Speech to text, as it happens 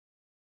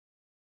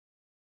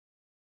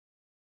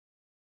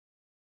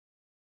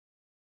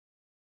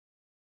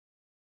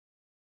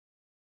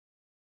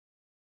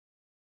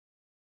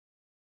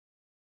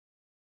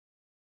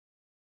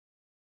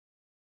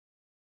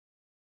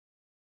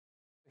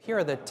Here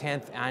at the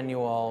 10th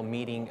annual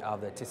meeting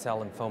of the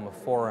T-cell Lymphoma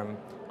Forum,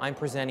 I'm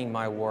presenting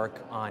my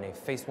work on a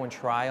phase 1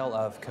 trial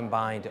of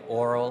combined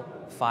oral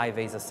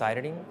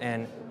 5-azacitidine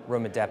and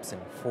romidepsin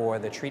for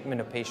the treatment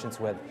of patients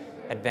with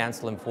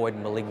advanced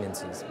lymphoid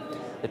malignancies.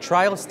 The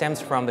trial stems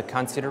from the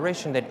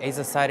consideration that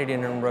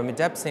azacitidine and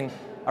romidepsin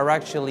are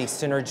actually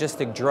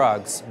synergistic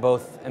drugs,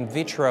 both in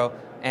vitro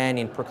and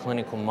in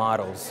preclinical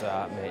models,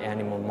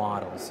 animal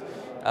models.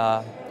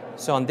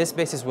 So on this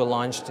basis, we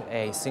launched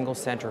a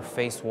single-center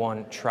phase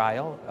 1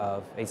 trial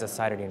of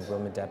azacitidine and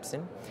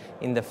romidepsin.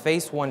 In the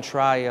phase 1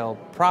 trial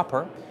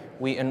proper,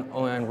 we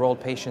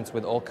enrolled patients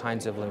with all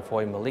kinds of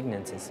lymphoid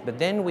malignancies. But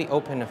then we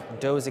opened a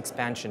dose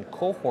expansion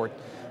cohort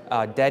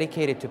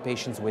dedicated to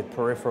patients with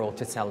peripheral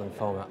T-cell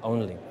lymphoma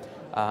only,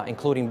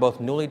 including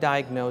both newly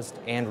diagnosed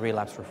and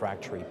relapsed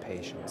refractory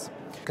patients.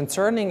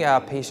 Concerning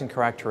patient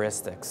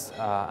characteristics,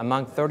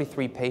 among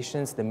 33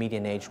 patients, the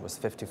median age was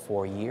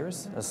 54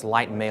 years, a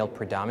slight male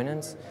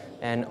predominance,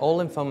 and all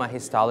lymphoma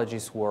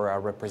histologies were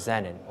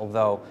represented,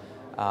 although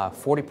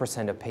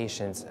 40% of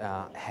patients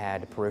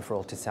had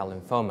peripheral T-cell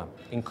lymphoma,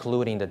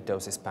 including the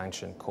dose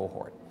expansion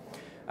cohort.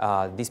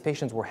 These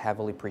patients were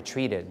heavily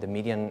pretreated. The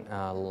median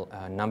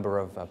number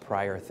of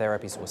prior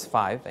therapies was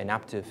 5 and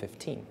up to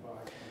 15.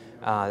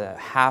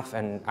 Half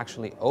and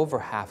actually over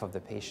half of the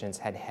patients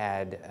had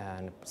had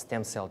a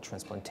stem cell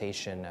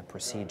transplantation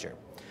procedure.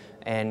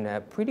 And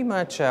pretty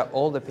much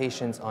all the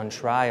patients on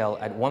trial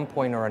at one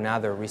point or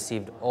another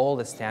received all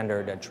the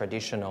standard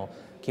traditional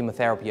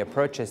chemotherapy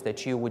approaches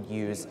that you would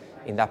use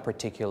in that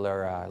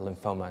particular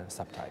lymphoma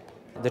subtype.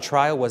 The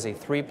trial was a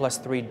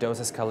 3+3 dose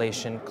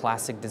escalation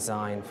classic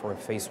design for a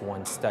phase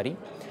 1 study.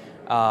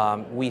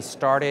 We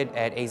started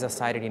at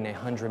azacitidine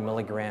 100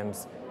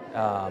 milligrams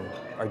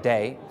a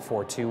day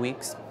for 2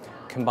 weeks,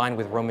 combined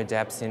with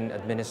romidepsin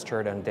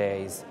administered on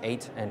days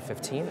 8 and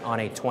 15 on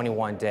a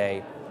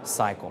 21-day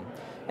cycle.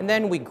 And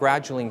then we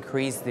gradually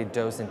increased the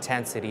dose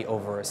intensity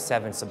over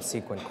 7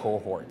 subsequent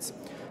cohorts,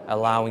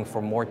 allowing for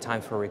more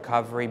time for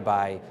recovery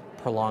by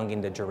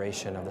prolonging the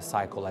duration of the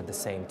cycle at the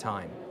same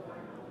time.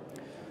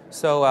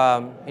 So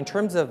in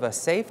terms of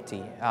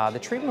safety, the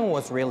treatment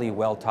was really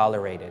well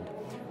tolerated.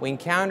 We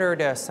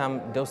encountered some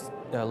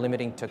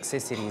dose-limiting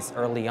toxicities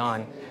early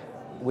on,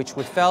 which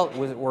we felt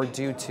were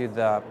due to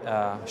the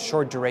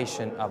short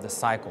duration of the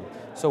cycle.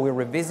 So we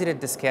revisited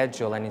the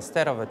schedule, and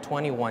instead of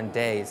 21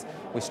 days,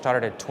 we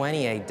started at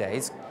 28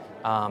 days,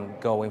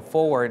 going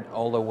forward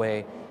all the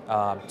way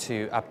up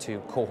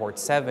to cohort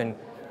 7,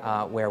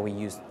 where we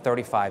used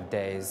 35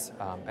 days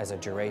as a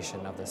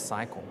duration of the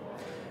cycle.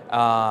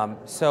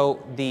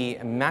 So the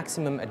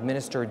maximum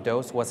administered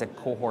dose was at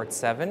cohort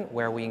 7,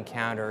 where we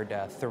encountered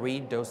 3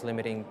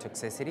 dose-limiting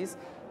toxicities.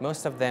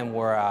 Most of them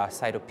were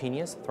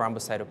cytopenias,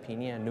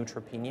 thrombocytopenia, and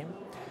neutropenia.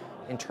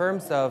 In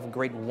terms of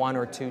grade 1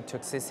 or 2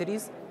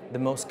 toxicities, the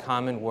most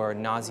common were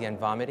nausea and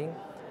vomiting,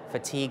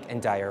 fatigue, and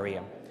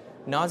diarrhea.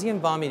 Nausea and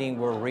vomiting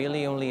were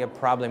really only a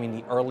problem in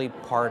the early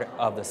part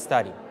of the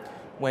study.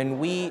 When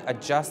we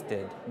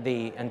adjusted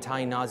the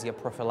anti-nausea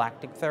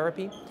prophylactic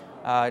therapy,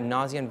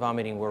 nausea and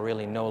vomiting were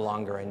really no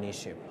longer an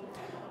issue.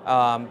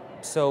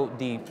 So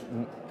the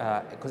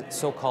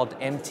so-called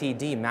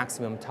MTD,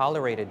 maximum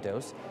tolerated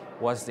dose,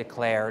 was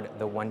declared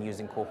the one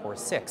using cohort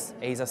 6,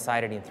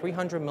 azacitidine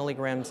 300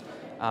 milligrams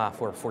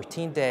for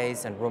 14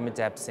 days and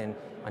romidepsin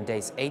on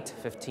days 8,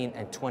 15,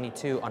 and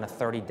 22 on a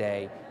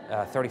 35-day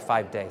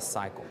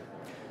cycle.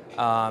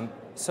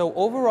 So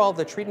overall,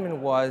 the treatment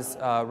was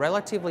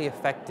relatively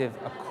effective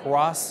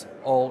across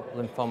all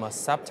lymphoma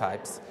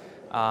subtypes.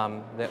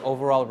 The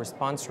overall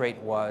response rate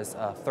was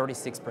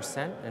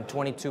 36%, and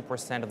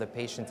 22% of the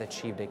patients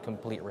achieved a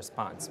complete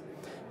response.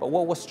 But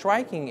what was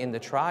striking in the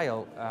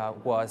trial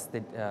was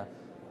the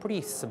pretty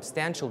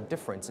substantial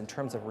difference in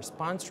terms of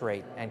response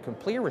rate and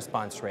complete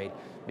response rate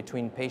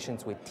between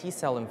patients with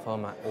T-cell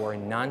lymphoma or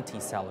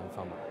non-T-cell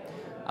lymphoma.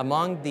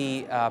 Among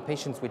the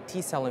patients with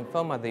T-cell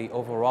lymphoma, the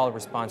overall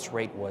response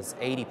rate was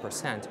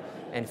 80%,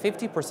 and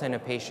 50%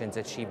 of patients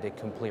achieved a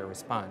complete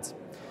response.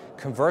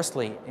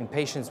 Conversely, in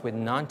patients with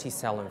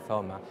non-T-cell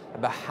lymphoma,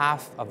 about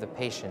half of the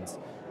patients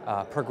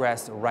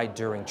progressed right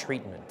during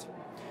treatment.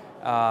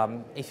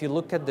 If you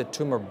look at the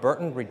tumor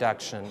burden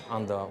reduction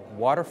on the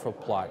waterfall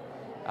plot,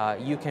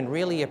 you can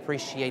really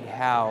appreciate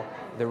how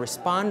the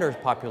responder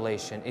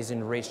population is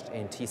enriched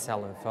in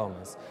T-cell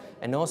lymphomas,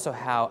 and also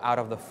how out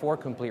of the 4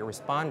 complete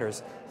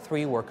responders,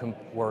 3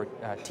 were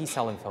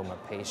T-cell lymphoma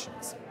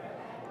patients.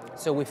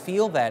 So we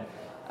feel that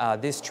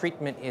this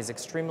treatment is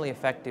extremely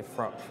effective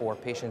for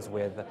patients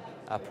with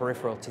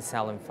peripheral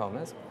T-cell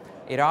lymphomas.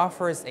 It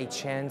offers a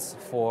chance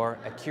for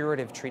a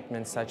curative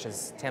treatment such as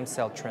stem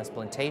cell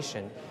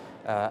transplantation.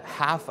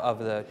 Half of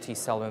the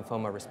T-cell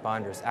lymphoma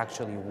responders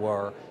actually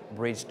were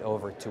bridged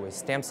over to a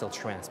stem cell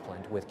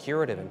transplant with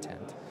curative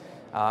intent.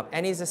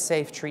 And is a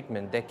safe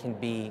treatment that can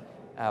be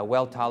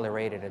well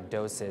tolerated at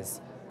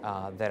doses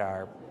that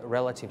are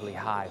relatively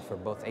high for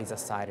both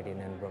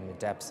azacitidine and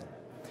romidepsin.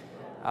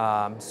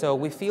 So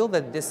we feel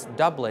that this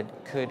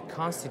doublet could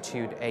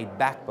constitute a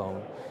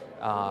backbone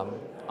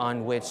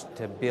on which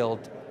to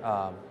build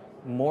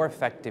more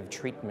effective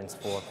treatments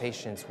for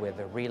patients with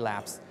a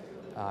relapsed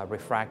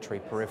refractory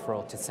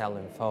peripheral T-cell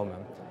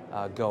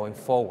lymphoma going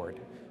forward.